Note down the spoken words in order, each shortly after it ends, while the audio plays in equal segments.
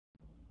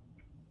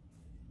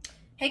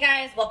Hey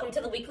guys, welcome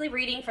to the weekly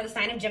reading for the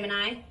sign of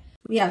Gemini.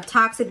 We have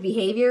toxic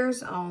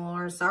behaviors. Oh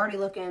Lord, it's already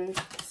looking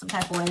some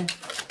type of way.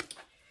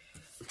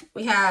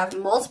 We have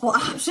multiple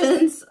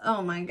options.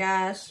 Oh my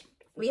gosh.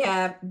 We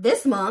have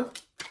this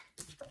month.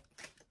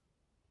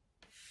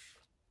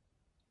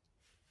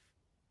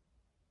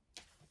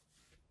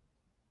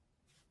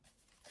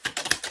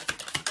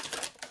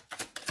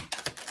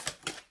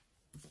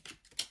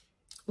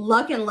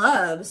 Luck and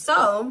love.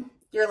 So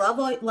your love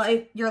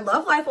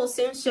life will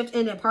soon shift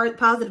in a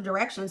positive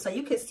direction. So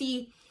you could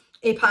see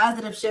a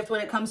positive shift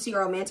when it comes to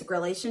your romantic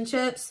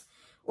relationships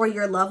or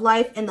your love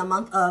life in the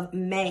month of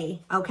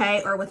May,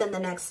 okay? Or within the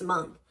next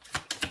month.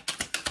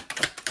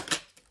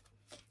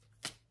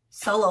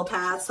 Solo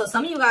path. So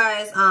some of you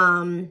guys,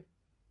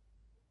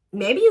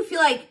 maybe you feel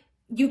like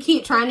you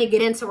keep trying to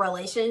get into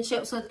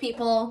relationships with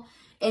people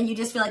and you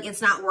just feel like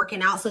it's not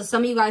working out. So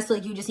some of you guys feel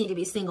like you just need to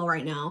be single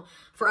right now.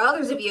 For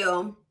others of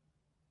you,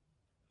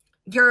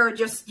 you're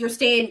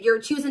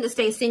choosing to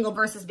stay single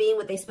versus being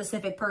with a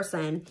specific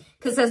person.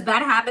 Because it says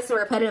bad habits and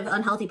repetitive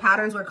unhealthy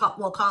patterns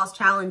will cause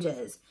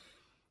challenges.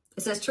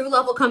 It says true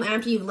love will come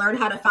after you've learned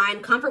how to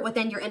find comfort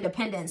within your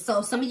independence.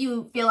 So some of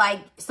you feel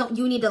like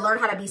you need to learn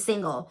how to be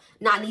single,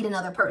 not need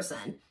another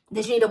person.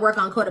 That you need to work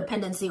on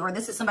codependency, or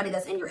this is somebody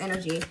that's in your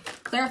energy.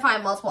 Clarify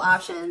multiple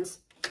options.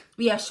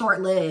 We have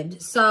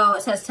short-lived. So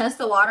it says test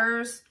the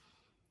waters.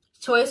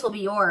 Choice will be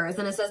yours.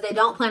 And it says they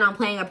don't plan on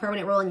playing a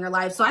permanent role in your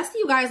life. So I see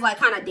you guys like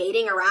kind of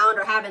dating around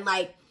or having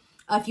like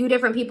a few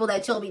different people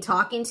that you'll be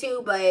talking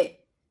to, but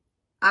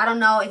I don't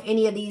know if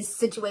any of these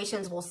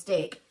situations will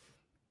stick.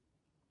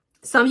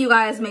 Some of you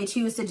guys may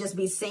choose to just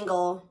be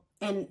single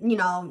and, you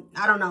know,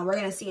 I don't know. We're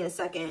going to see in a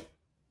second.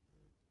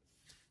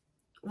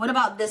 What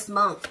about this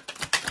month?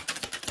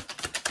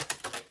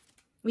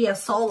 We have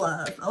soul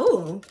love.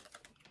 Oh,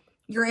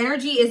 your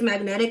energy is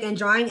magnetic and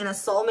drawing in a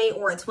soulmate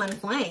or a twin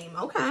flame.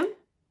 Okay.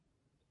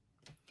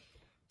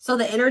 So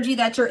the energy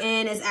that you're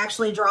in is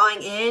actually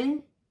drawing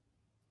in.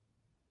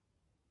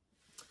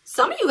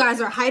 Some of you guys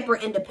are hyper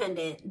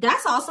independent.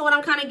 That's also what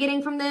I'm kind of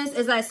getting from this,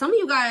 is that some of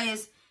you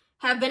guys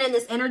have been in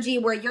this energy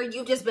where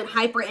you've just been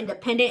hyper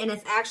independent, and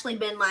it's actually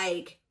been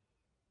like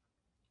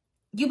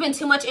you've been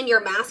too much in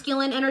your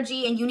masculine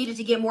energy and you needed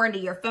to get more into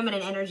your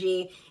feminine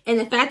energy. And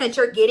the fact that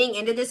you're getting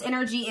into this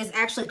energy is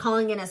actually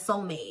calling in a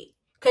soulmate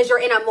because you're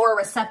in a more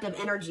receptive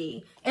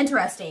energy.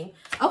 Interesting.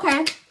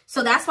 Okay.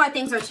 So that's why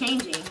things are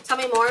changing. Tell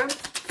me more.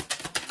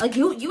 Like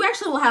you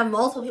actually will have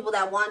multiple people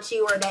that want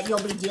you or that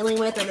you'll be dealing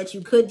with or that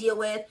you could deal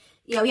with.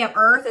 Yeah, we have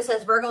Earth. It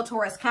says Virgo,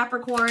 Taurus,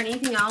 Capricorn.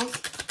 Anything else?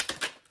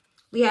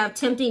 We have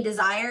tempting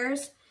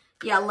desires.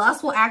 Yeah,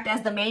 lust will act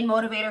as the main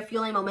motivator,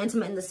 fueling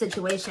momentum in the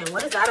situation.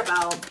 What is that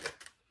about?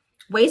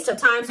 Waste of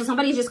time. So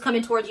somebody's just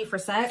coming towards you for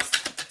sex.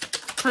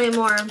 Tell me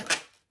more.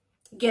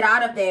 Get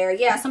out of there.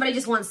 Yeah, somebody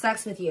just wants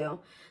sex with you.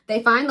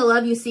 They find the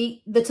love you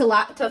seek.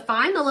 To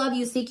find the love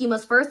you seek, you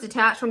must first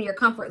detach from your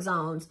comfort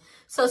zones.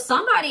 So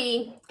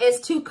somebody is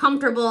too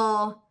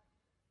comfortable.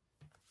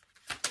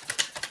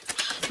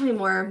 Tell me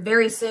more.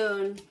 Very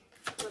soon.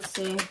 Let's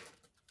see.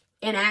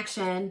 In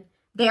action.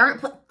 They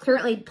aren't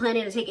currently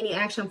planning to take any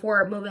action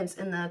for movements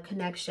in the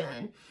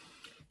connection.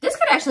 This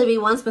could actually be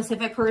one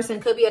specific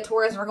person. Could be a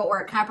Taurus, Virgo, or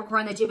a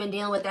Capricorn that you've been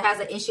dealing with that has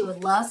an issue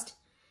with lust.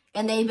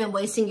 And they've been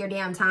wasting your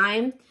damn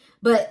time.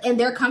 But in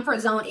their comfort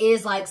zone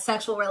is like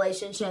sexual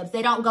relationships.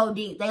 They don't go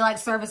deep. They like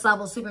surface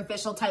level,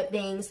 superficial type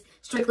things.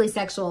 Strictly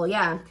sexual,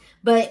 yeah.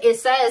 But it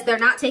says they're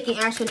not taking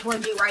action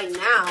towards you right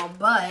now.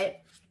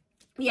 But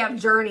we have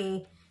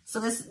journey. So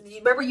this,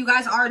 remember, you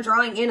guys are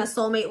drawing in a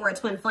soulmate or a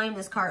twin flame,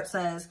 this card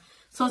says.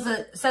 So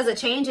it says a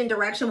change in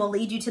direction will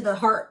lead you to the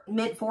heart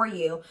meant for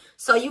you.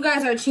 So you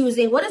guys are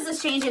choosing. What is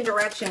this change in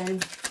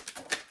direction?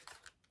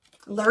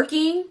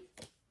 Lurking.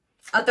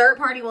 A third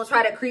party will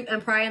try to creep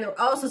and pry in the...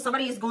 Oh, so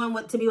somebody is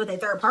going to be with a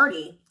third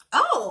party.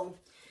 Oh,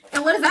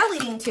 and what is that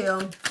leading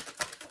to?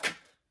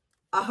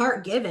 A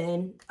heart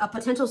given. A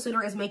potential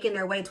suitor is making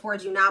their way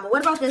towards you now. But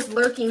what about this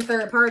lurking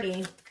third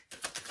party?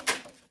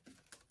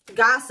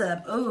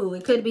 Gossip. Oh,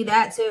 it could be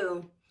that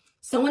too.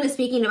 Someone is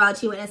speaking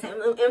about you and is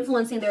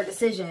influencing their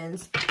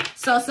decisions.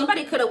 So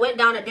somebody could have went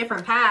down a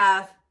different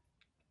path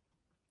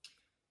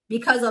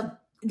because of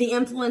the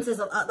influences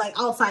of like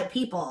outside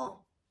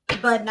people.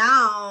 But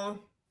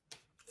now...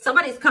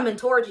 somebody's coming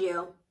towards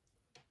you.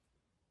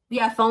 We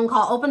have phone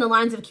call. Open the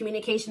lines of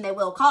communication they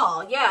will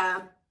call.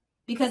 Yeah.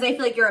 Because they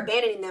feel like you're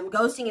abandoning them.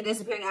 Ghosting and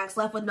disappearing acts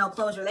left with no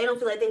closure. They don't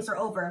feel like things are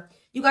over.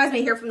 You guys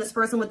may hear from this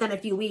person within a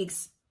few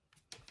weeks.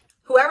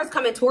 Whoever's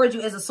coming towards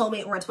you is a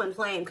soulmate or a twin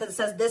flame. Because it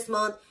says this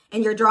month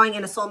and you're drawing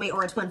in a soulmate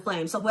or a twin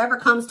flame. So whoever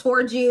comes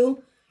towards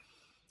you,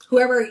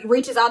 whoever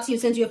reaches out to you,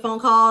 sends you a phone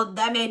call,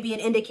 that may be an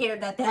indicator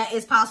that that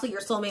is possibly your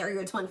soulmate or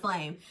your twin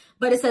flame.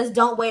 But it says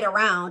don't wait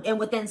around and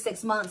within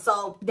 6 months.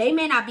 So they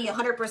may not be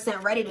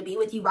 100% ready to be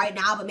with you right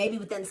now, but maybe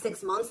within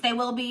 6 months they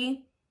will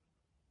be.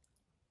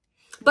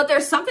 But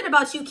there's something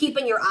about you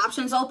keeping your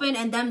options open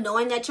and them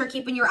knowing that you're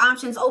keeping your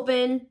options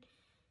open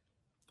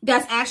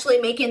that's actually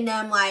making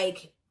them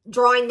like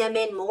drawing them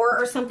in more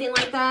or something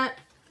like that.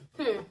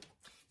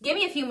 Give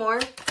me a few more.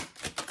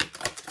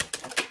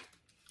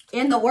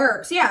 In the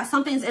works. Yeah,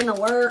 something's in the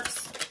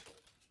works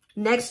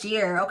next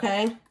year,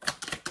 okay?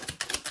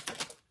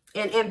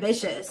 And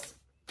ambitious.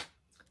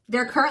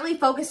 They're currently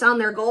focused on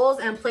their goals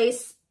and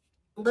place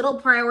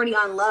little priority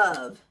on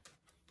love,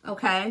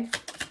 okay?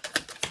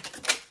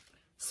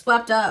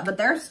 Swept up, but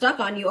they're stuck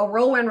on you. A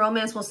whirlwind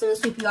romance will soon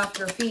sweep you off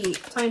your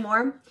feet. Tell me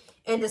more.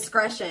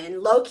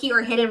 Indiscretion. Low-key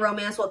or hidden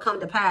romance will come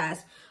to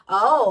pass.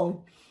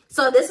 Oh,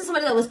 so this is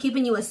somebody that was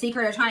keeping you a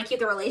secret or trying to keep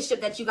the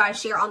relationship that you guys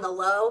share on the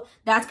low.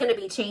 That's going to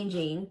be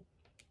changing.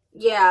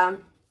 Yeah.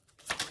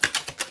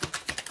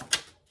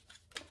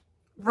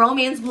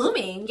 Romance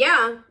blooming.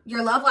 Yeah.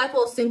 Your love life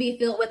will soon be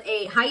filled with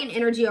a heightened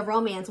energy of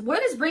romance.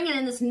 What is bringing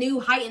in this new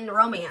heightened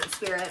romance,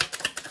 Spirit?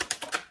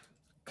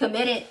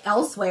 Committed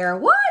elsewhere.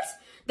 What?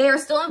 They are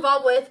still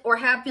involved with or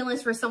have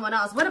feelings for someone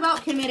else. What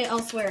about committed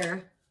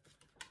elsewhere?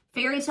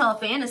 Fairy tale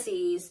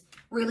fantasies.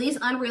 Release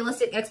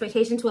unrealistic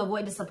expectations to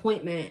avoid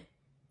disappointment.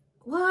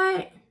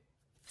 What?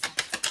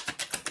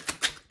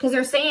 Because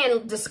they're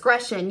saying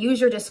discretion. Use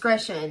your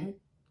discretion.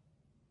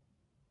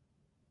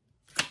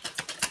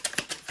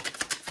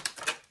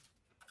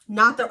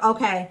 Not the...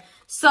 Okay.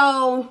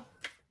 So,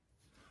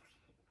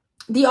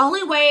 the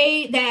only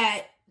way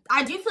that...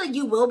 I do feel like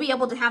you will be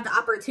able to have the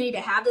opportunity to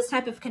have this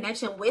type of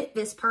connection with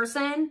this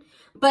person.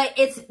 But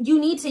you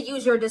need to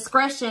use your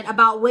discretion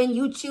about when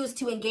you choose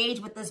to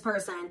engage with this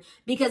person.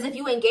 Because if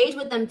you engage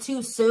with them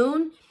too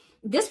soon,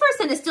 this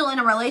person is still in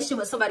a relationship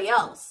with somebody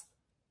else.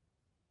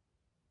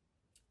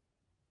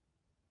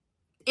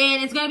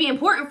 And it's going to be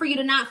important for you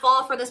to not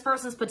fall for this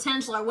person's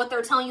potential or what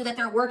they're telling you that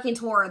they're working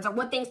towards or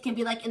what things can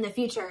be like in the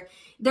future.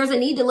 There's a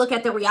need to look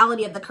at the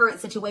reality of the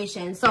current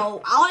situation.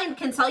 So all I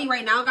can tell you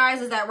right now,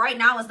 guys, is that right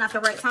now is not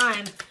the right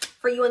time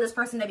for you and this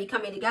person to be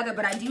coming together.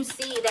 But I do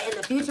see that in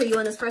the future, you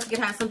and this person could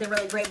have something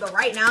really great. But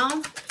right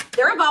now,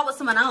 they're involved with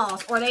someone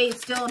else or they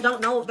still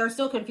don't know. They're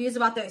still confused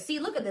about their... See,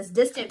 look at this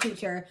distant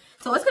future.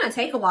 So it's going to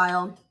take a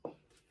while.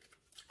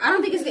 I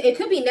don't think it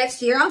could be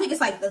next year. I don't think it's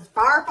like the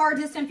far, far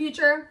distant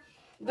future.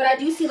 But I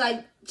do see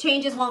like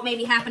changes won't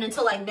maybe happen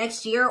until like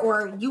next year,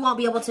 or you won't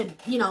be able to,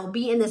 you know,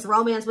 be in this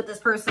romance with this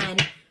person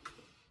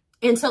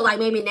until like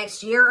maybe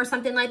next year or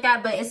something like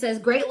that. But it says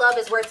great love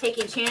is worth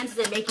taking chances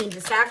and making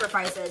the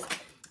sacrifices.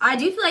 I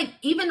do feel like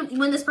even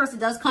when this person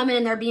does come in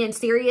and they're being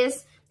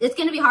serious, it's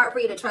going to be hard for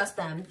you to trust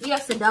them. You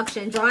have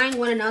seduction, drawing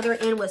one another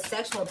in with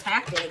sexual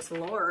tactics.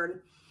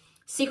 Lord.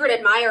 Secret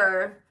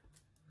admirer.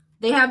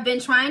 They have been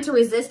trying to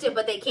resist it,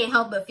 but they can't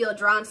help but feel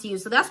drawn to you.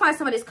 So that's why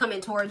somebody's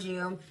coming towards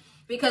you.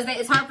 Because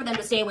it's hard for them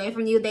to stay away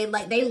from you. They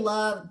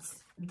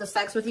love the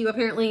sex with you,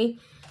 apparently.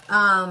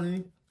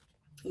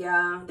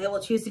 Yeah, they will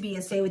choose to be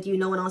and stay with you.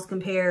 No one else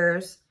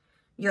compares.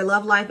 Your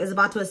love life is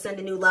about to ascend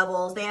to new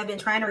levels. They have been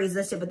trying to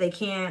resist it, but they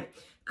can't.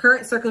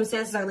 Current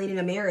circumstances are leading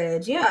to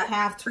marriage. Yeah,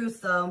 half-truths,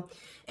 though.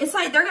 It's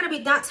like they're going to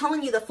be not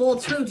telling you the full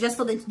truth just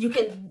so that you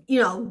can,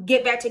 you know,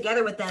 get back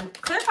together with them.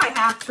 Clarify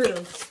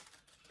half-truths.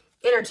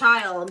 Inner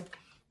child.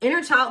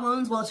 Inner child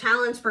wounds will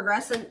challenge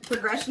progression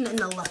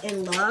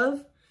in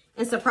love.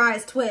 And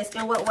surprise twist.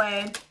 In what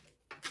way?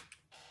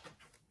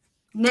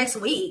 Next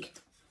week.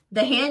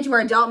 The hand you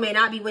are dealt may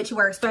not be what you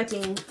are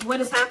expecting.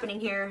 What is happening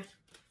here?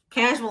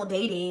 Casual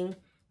dating.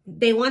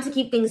 They want to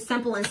keep things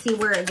simple and see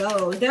where it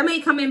goes. They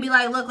may come in and be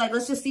like, look, like,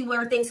 let's just see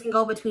where things can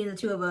go between the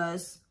two of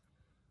us.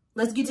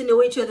 Let's get to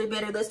know each other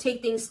better. Let's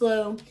take things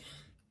slow.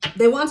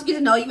 They want to get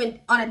to know you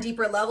on a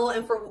deeper level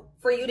and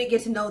for you to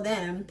get to know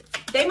them.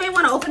 They may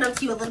want to open up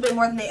to you a little bit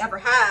more than they ever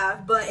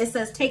have, but it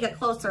says take a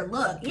closer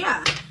look.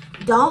 Yeah.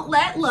 Don't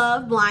let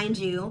love blind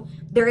you.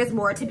 There is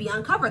more to be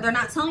uncovered. They're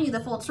not telling you the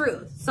full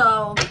truth.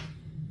 So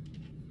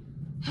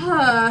they're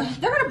trying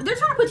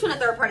to put you in a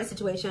third party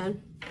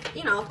situation.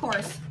 You know, of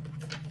course.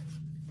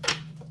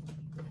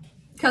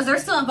 Because they're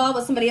still involved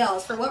with somebody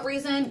else. For what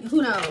reason?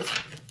 Who knows?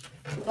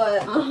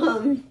 But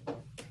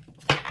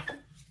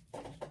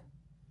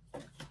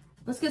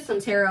let's get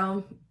some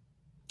tarot.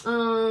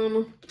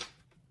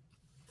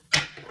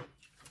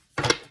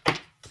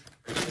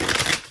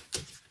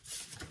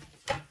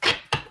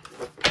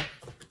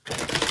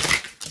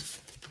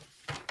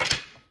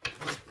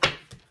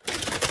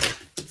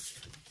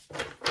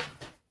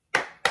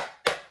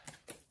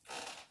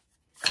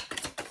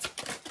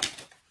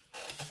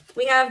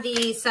 We have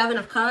the Seven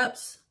of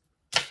Cups,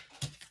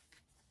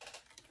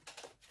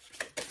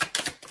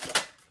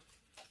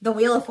 the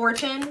Wheel of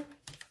Fortune,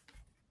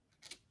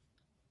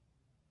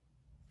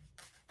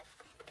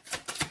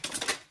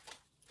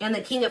 and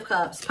the King of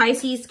Cups.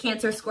 Pisces,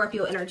 Cancer,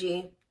 Scorpio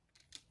energy.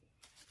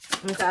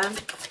 Okay.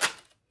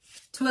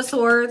 Two of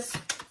Swords.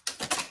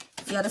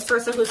 Yeah, this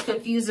person who's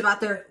confused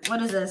about their,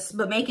 what is this?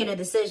 But making a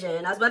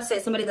decision. I was about to say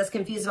somebody that's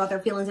confused about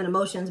their feelings and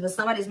emotions, but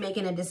somebody's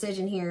making a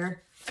decision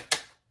here.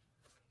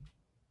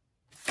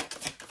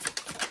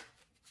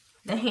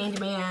 The Hanged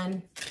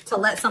Man, to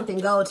let something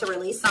go, to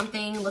release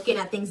something, looking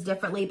at things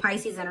differently.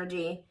 Pisces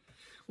energy.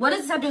 What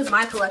does this have to do with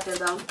my collective,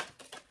 though?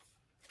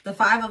 The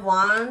Five of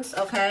Wands,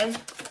 okay.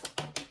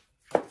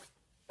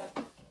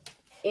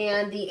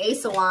 And the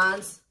Ace of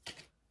Wands.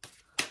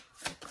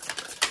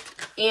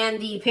 and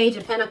the Page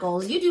of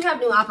Pentacles. You do have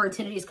new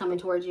opportunities coming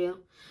towards you.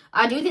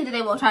 I do think that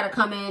they will try to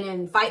come in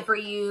and fight for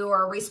you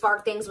or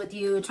re-spark things with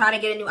you, try to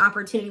get a new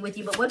opportunity with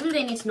you. But what do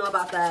they need to know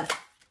about that?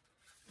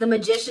 The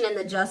Magician and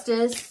the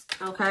Justice,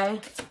 okay?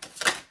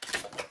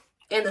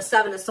 And the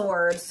Seven of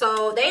Swords.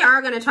 So they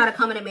are going to try to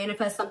come in and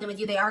manifest something with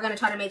you. They are going to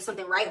try to make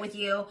something right with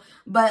you.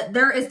 But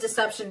there is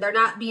deception. They're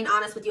not being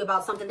honest with you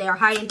about something. They are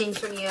hiding things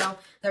from you.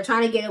 They're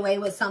trying to get away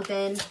with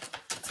something.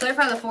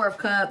 Clarify the Four of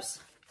Cups.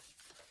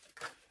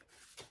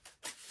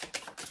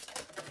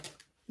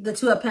 The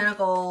Two of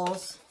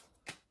Pentacles.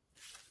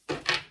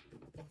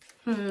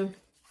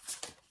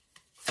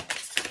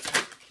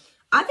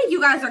 I think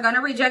you guys are going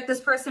to reject this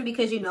person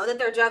because you know that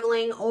they're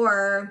juggling,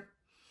 or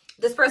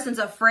this person's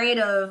afraid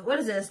of, what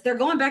is this? They're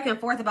going back and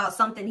forth about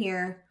something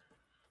here.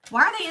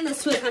 Why are they in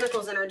this Two of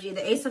Pentacles energy?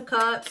 The Ace of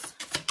Cups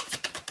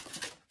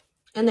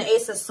and the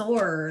Ace of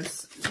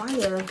Swords. Why? I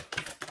don't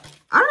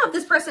know if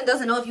this person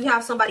doesn't know if you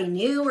have somebody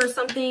new or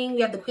something.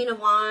 You have the Queen of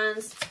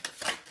Wands,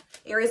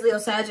 Aries, Leo,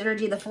 Sag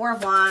energy, the Four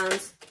of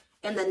Wands,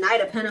 and the Knight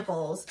of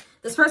Pentacles.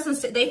 This person,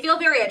 they feel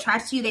very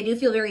attracted to you. They do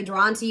feel very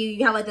drawn to you.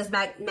 You have like this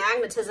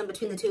magnetism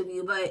between the two of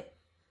you, but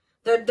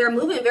they're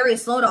moving very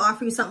slow to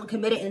offer you something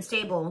committed and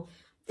stable.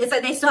 It's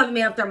like they still haven't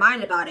made up their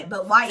mind about it.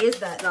 But why is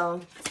that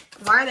though?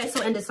 Why are they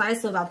so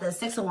indecisive about this?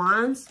 Six of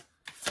Wands.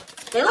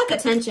 They like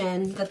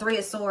attention. The Three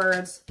of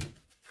Swords.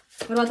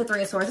 What about the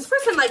Three of Swords? This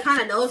person like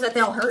kind of knows that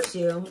they'll hurt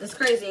you. It's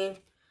crazy.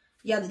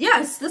 Yeah,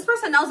 yes, this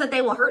person knows that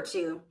they will hurt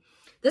you.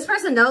 This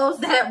person knows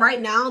that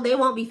right now they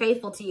won't be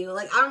faithful to you.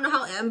 Like, I don't know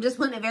how, I'm just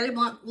putting it very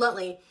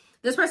bluntly.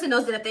 This person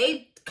knows that if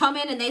they come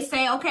in and they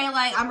say, okay,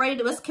 like, I'm ready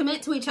to, let's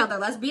commit to each other.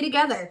 Let's be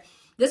together.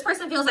 This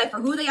person feels like for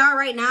who they are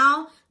right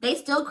now, they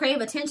still crave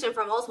attention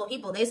from multiple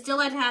people. They still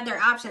like to have their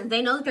options.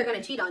 They know that they're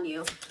going to cheat on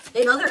you.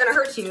 They know they're going to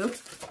hurt you.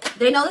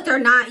 They know that they're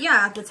not,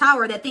 yeah, the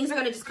Tower, that things are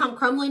going to just come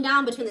crumbling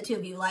down between the two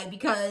of you. Like,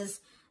 because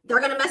they're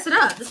going to mess it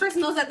up. This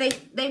person knows that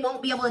they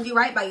won't be able to do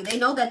right by you. They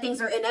know that things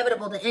are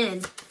inevitable to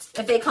end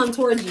if they come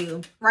towards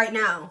you right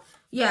now.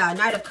 Yeah,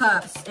 Knight of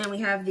Cups. And we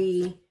have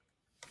the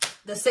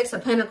Six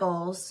of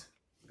Pentacles.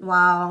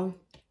 Wow.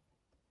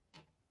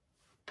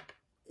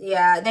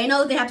 Yeah, they know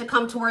that they have to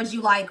come towards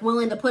you, like,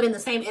 willing to put in the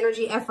same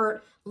energy,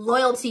 effort,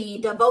 loyalty,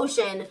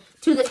 devotion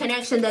to the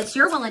connection that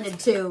you're willing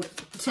to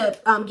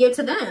give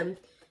to them.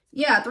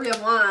 Yeah, Three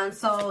of Wands.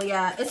 So,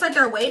 yeah, it's like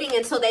they're waiting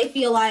until they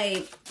feel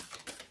like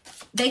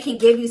they can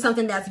give you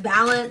something that's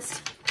balanced,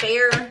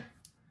 fair.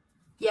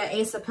 Yeah,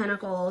 Ace of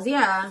Pentacles.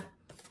 Yeah.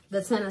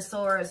 The Ten of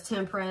Swords,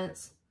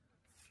 Temperance.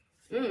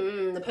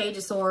 The Page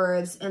of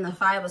Swords and the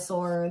Five of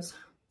Swords.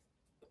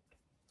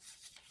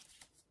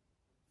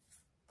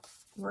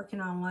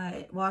 Working on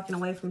what? Walking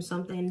away from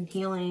something,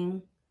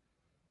 healing.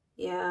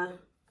 Yeah.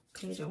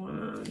 Page of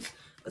Wands.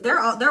 But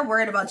they're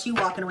worried about you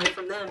walking away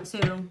from them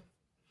too.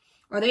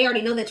 Or they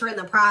already know that you're in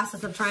the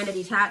process of trying to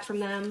detach from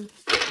them.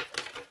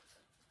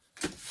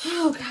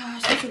 Oh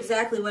gosh, that's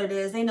exactly what it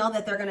is. They know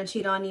that they're going to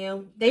cheat on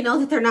you. They know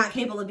that they're not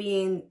capable of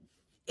being,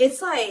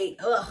 it's like,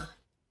 ugh.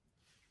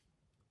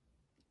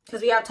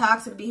 Because we have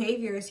toxic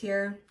behaviors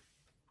here.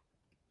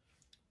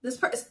 This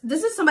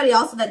is somebody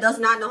also that does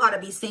not know how to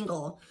be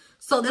single.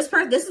 So this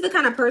is the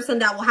kind of person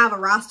that will have a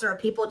roster of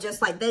people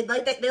just like, they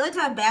like to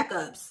have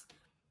backups.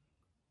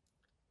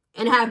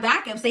 And have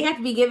backups, they have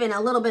to be given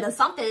a little bit of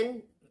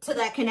something to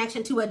that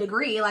connection to a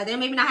degree. Like, they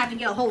maybe not have to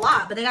get a whole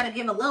lot, but they got to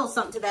give a little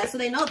something to that. So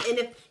they know, and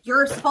if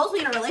you're supposed to be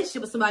in a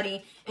relationship with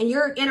somebody and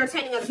you're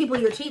entertaining other people,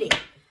 you're cheating.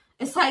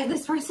 It's like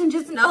this person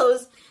just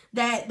knows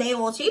that they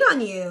will cheat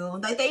on you.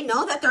 Like, they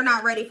know that they're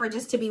not ready for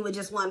just to be with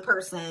just one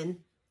person.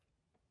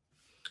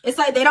 It's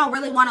like they don't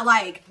really want to,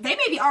 like, they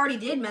maybe already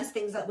did mess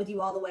things up with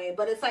you all the way,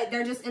 but it's like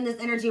they're just in this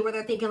energy where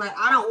they're thinking like,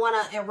 I don't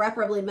want to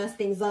irreparably mess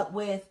things up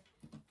with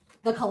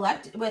the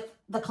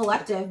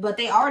collective, but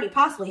they already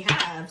possibly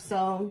have.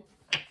 So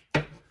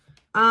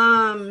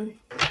oh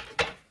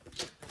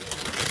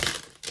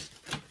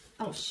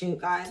shoot,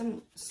 guys,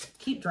 I'm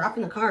keep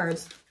dropping the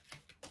cards.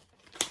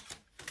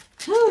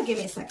 Oh, give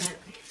me a second.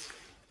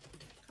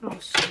 Oh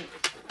shoot.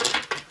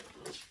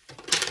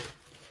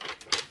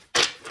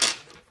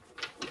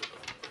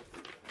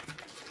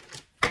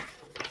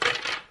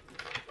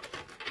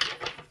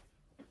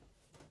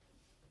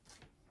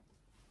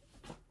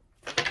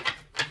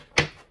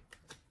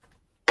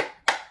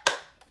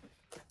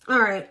 All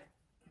right.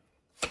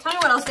 Tell me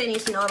what else they need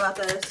to know about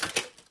this.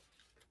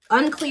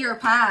 Unclear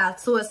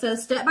path. So it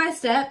says step by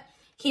step,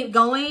 keep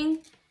going,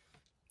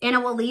 and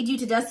it will lead you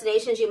to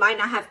destinations you might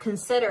not have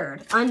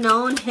considered.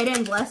 Unknown,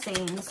 hidden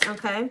blessings.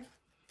 Okay.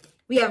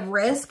 We have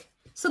risk.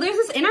 So there's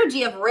this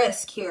energy of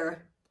risk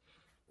here.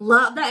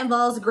 Love that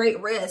involves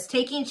great risk.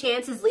 Taking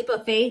chances, leap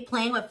of faith,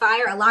 playing with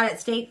fire, a lot at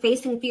stake,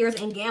 facing fears,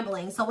 and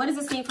gambling. So what does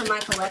this mean for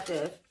my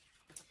collective?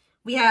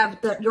 We have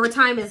your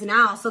time is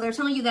now. So they're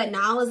telling you that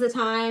now is the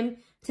time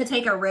to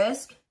take a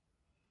risk.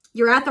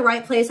 You're at the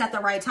right place at the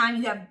right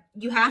time.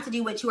 You have to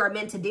do what you are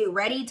meant to do.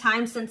 Ready,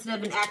 time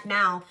sensitive, and act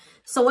now.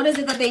 So what is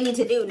it that they need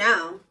to do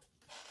now?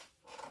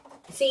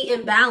 See,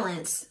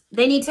 imbalance.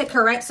 They need to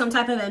correct some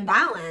type of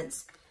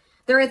imbalance.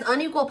 There is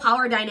unequal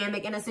power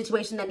dynamic in a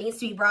situation that needs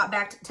to be brought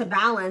back to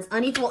balance.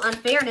 Unequal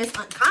unfairness,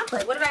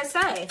 conflict. What did I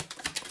say?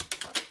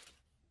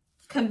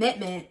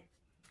 Commitment.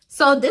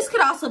 So this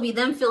could also be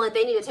them feeling like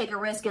they need to take a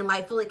risk and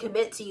like fully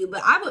commit to you.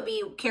 But I would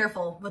be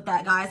careful with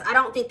that, guys. I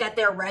don't think that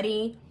they're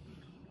ready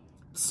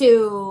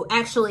to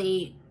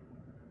actually,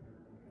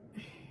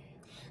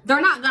 they're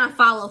not going to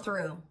follow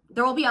through.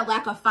 There will be a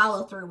lack of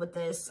follow through with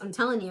this. I'm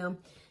telling you.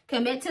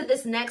 Commit to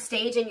this next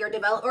stage in your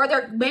development.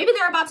 Or maybe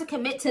they're about to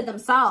commit to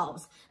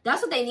themselves.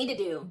 That's what they need to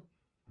do.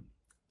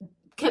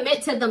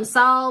 Commit to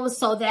themselves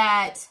so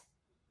that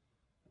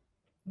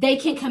they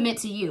can commit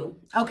to you.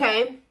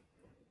 Okay?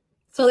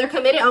 So they're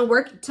committed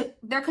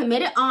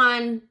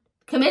on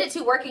committed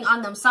to working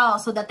on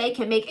themselves so that they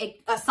can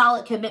make a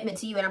solid commitment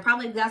to you.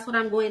 And that's what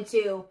I'm going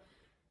to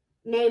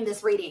name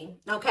this reading.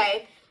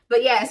 Okay?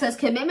 But yeah, it says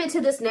commitment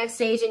to this next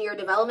stage in your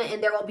development,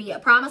 and there will be a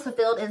promise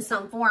fulfilled in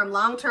some form.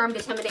 Long-term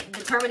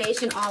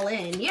determination all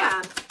in.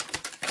 Yeah.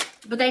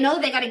 But they know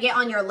that they got to get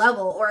on your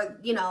level or,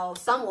 you know,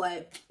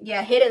 somewhat.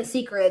 Yeah, hidden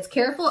secrets.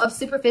 Careful of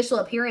superficial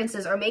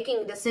appearances or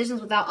making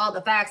decisions without all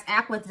the facts.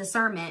 Act with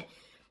discernment.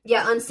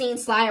 Yeah, unseen,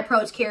 sly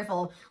approach,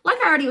 careful. Like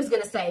I already was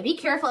going to say, be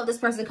careful of this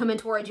person coming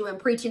towards you and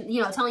preaching,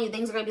 you know, telling you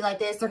things are going to be like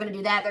this. They're going to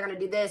do that. They're going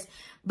to do this.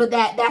 But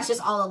that's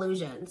just all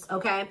illusions,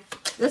 okay?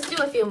 Let's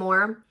do a few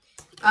more.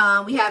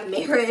 We have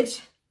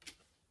marriage.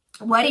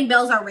 Wedding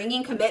bells are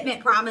ringing.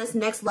 Commitment, promise,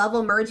 next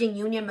level, merging,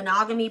 union,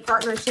 monogamy,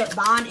 partnership,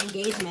 bond,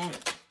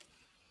 engagement.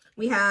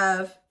 We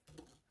have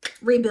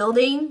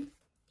rebuilding.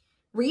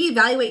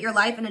 Reevaluate your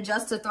life and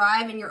adjust to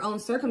thrive in your own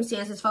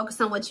circumstances. Focus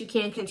on what you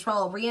can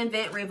control.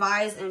 Reinvent,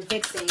 revise, and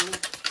fixing.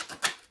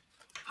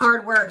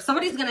 Hard work.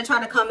 Somebody's going to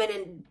try to come in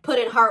and put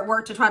in hard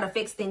work to try to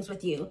fix things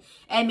with you.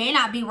 It may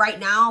not be right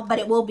now, but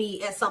it will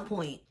be at some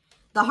point.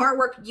 The hard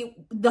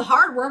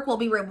work will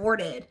be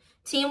rewarded.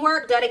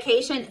 Teamwork,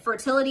 dedication,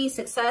 fertility,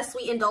 success,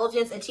 sweet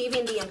indulgence,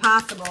 achieving the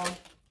impossible.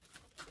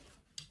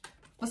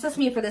 What's this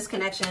mean for this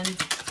connection?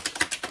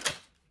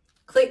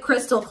 Click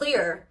crystal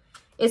clear.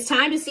 It's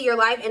time to see your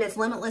life and its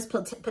limitless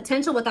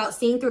potential without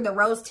seeing through the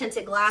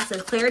rose-tinted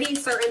glasses. Clarity,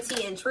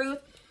 certainty, and truth.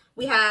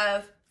 We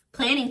have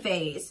planning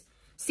phase.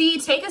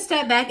 See, take a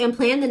step back and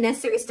plan the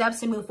necessary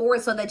steps to move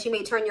forward so that you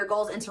may turn your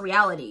goals into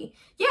reality.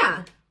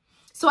 Yeah.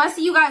 So I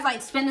see you guys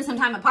like spending some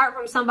time apart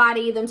from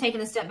somebody, them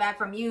taking a step back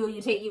from you,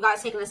 you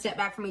guys taking a step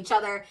back from each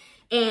other,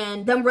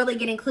 and them really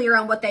getting clear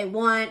on what they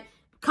want,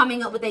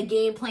 coming up with a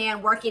game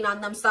plan, working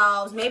on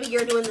themselves. Maybe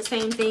you're doing the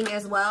same thing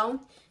as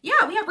well.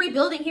 Yeah, we have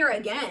rebuilding here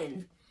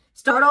again.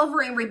 Start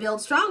over and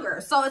rebuild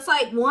stronger. So it's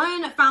like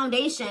one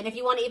foundation, if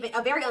you want even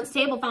a very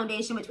unstable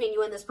foundation between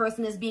you and this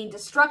person is being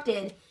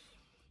destructed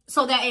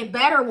so that a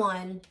better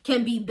one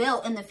can be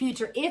built in the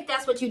future if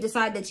that's what you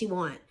decide that you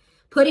want.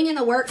 Putting in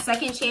the work,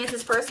 second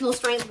chances, personal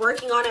strength,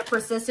 working on it,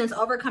 persistence,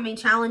 overcoming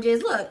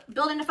challenges. Look,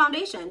 building a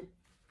foundation.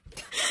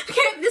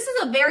 Okay, this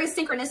is a very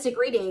synchronistic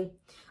reading.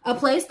 A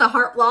place the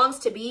heart longs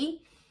to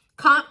be.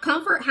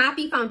 Comfort,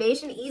 happy,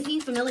 foundation, easy,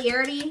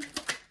 familiarity,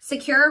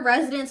 secure,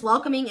 residence,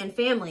 welcoming, and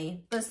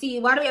family. Let's see,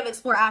 why do we have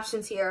explore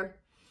options here?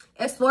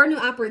 Explore new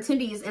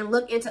opportunities and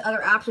look into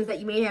other options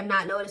that you may have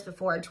not noticed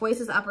before.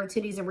 Choices,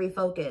 opportunities, and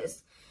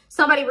refocus.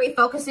 Somebody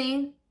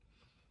refocusing.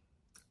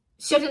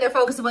 Shifting their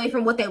focus away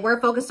from what they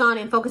were focused on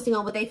and focusing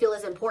on what they feel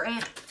is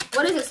important.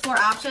 What is explore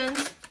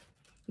options?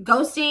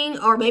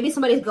 Ghosting, or maybe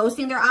somebody's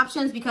ghosting their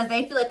options because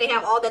they feel like they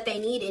have all that they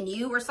need in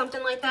you or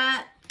something like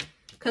that.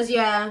 Because,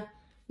 yeah,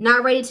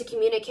 not ready to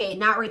communicate,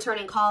 not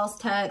returning calls,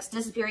 texts,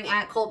 disappearing,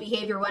 act, cold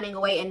behavior, running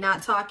away, and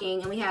not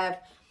talking. And we have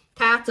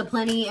path to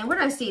plenty. And what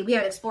did I see? We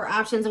have explore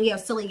options and we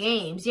have silly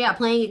games. Yeah,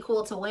 playing it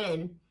cool to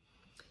win.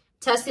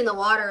 Testing the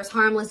waters,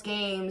 harmless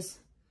games.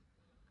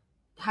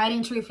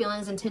 Hiding true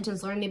feelings,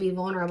 intentions, learning to be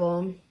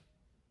vulnerable.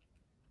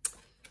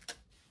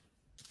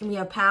 And we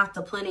have path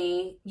to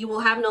plenty. You will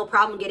have no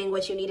problem getting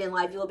what you need in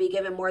life. You will be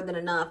given more than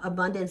enough.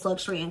 Abundance,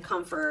 luxury, and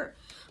comfort.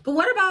 But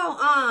what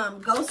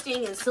about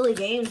ghosting and silly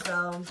games,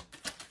 though?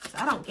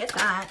 I don't get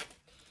that.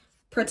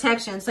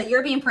 Protection. So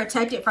you're being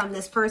protected from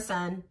this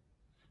person.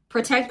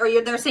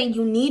 They're saying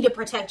you need to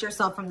protect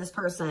yourself from this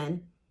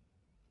person.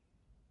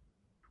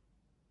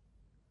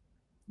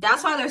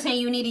 That's why they're saying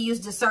you need to use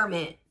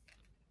discernment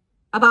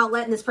about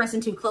letting this person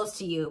too close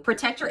to you.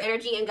 Protect your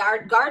energy and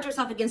guard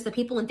yourself against the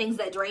people and things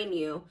that drain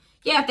you.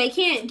 Yeah, if they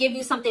can't give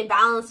you something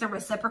balanced and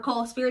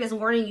reciprocal, Spirit is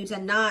warning you to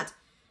not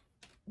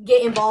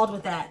get involved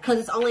with that because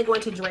it's only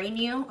going to drain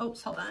you.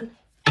 Oops, hold on.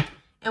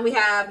 And we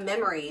have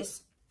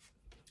memories.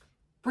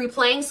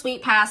 Replaying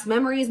sweet past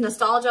memories,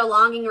 nostalgia,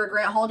 longing,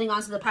 regret, holding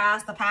on to the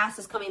past. The past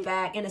is coming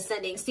back and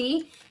ascending.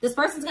 See, this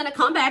person's going to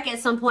come back at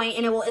some point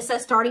and it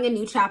says starting a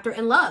new chapter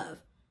in love.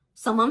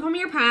 Someone from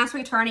your past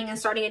returning and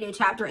starting a new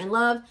chapter in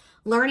love.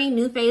 Learning,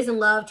 new phase in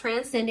love,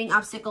 transcending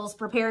obstacles,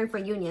 preparing for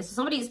union. So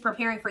somebody's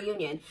preparing for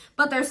union.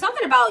 But there's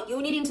something about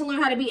you needing to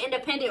learn how to be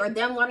independent or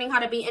them learning how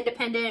to be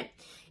independent.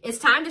 It's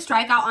time to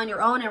strike out on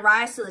your own and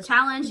rise to the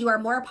challenge. You are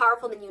more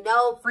powerful than you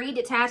know, free,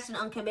 detached, and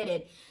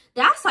uncommitted.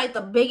 That's like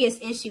the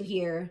biggest issue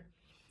here.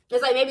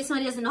 It's like maybe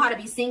somebody doesn't know how to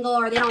be single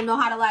or they don't know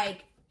how to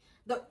like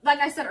like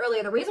I said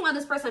earlier, the reason why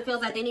this person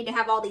feels like they need to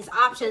have all these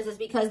options is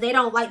because they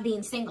don't like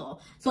being single.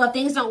 So if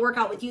things don't work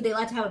out with you, they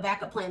like to have a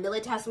backup plan. They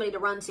like to have somebody to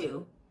run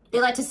to. They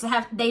like to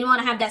have, they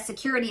want to have that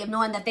security of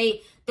knowing that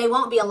they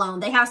won't be alone.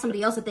 They have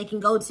somebody else that they can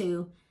go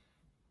to.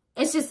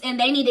 It's just, and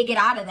they need to get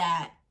out of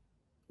that.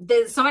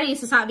 Somebody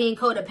needs to stop being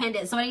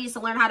codependent. Somebody needs to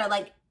learn how to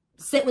like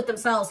sit with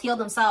themselves, heal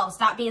themselves,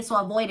 stop being so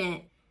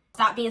avoidant.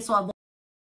 Stop being so avoidant.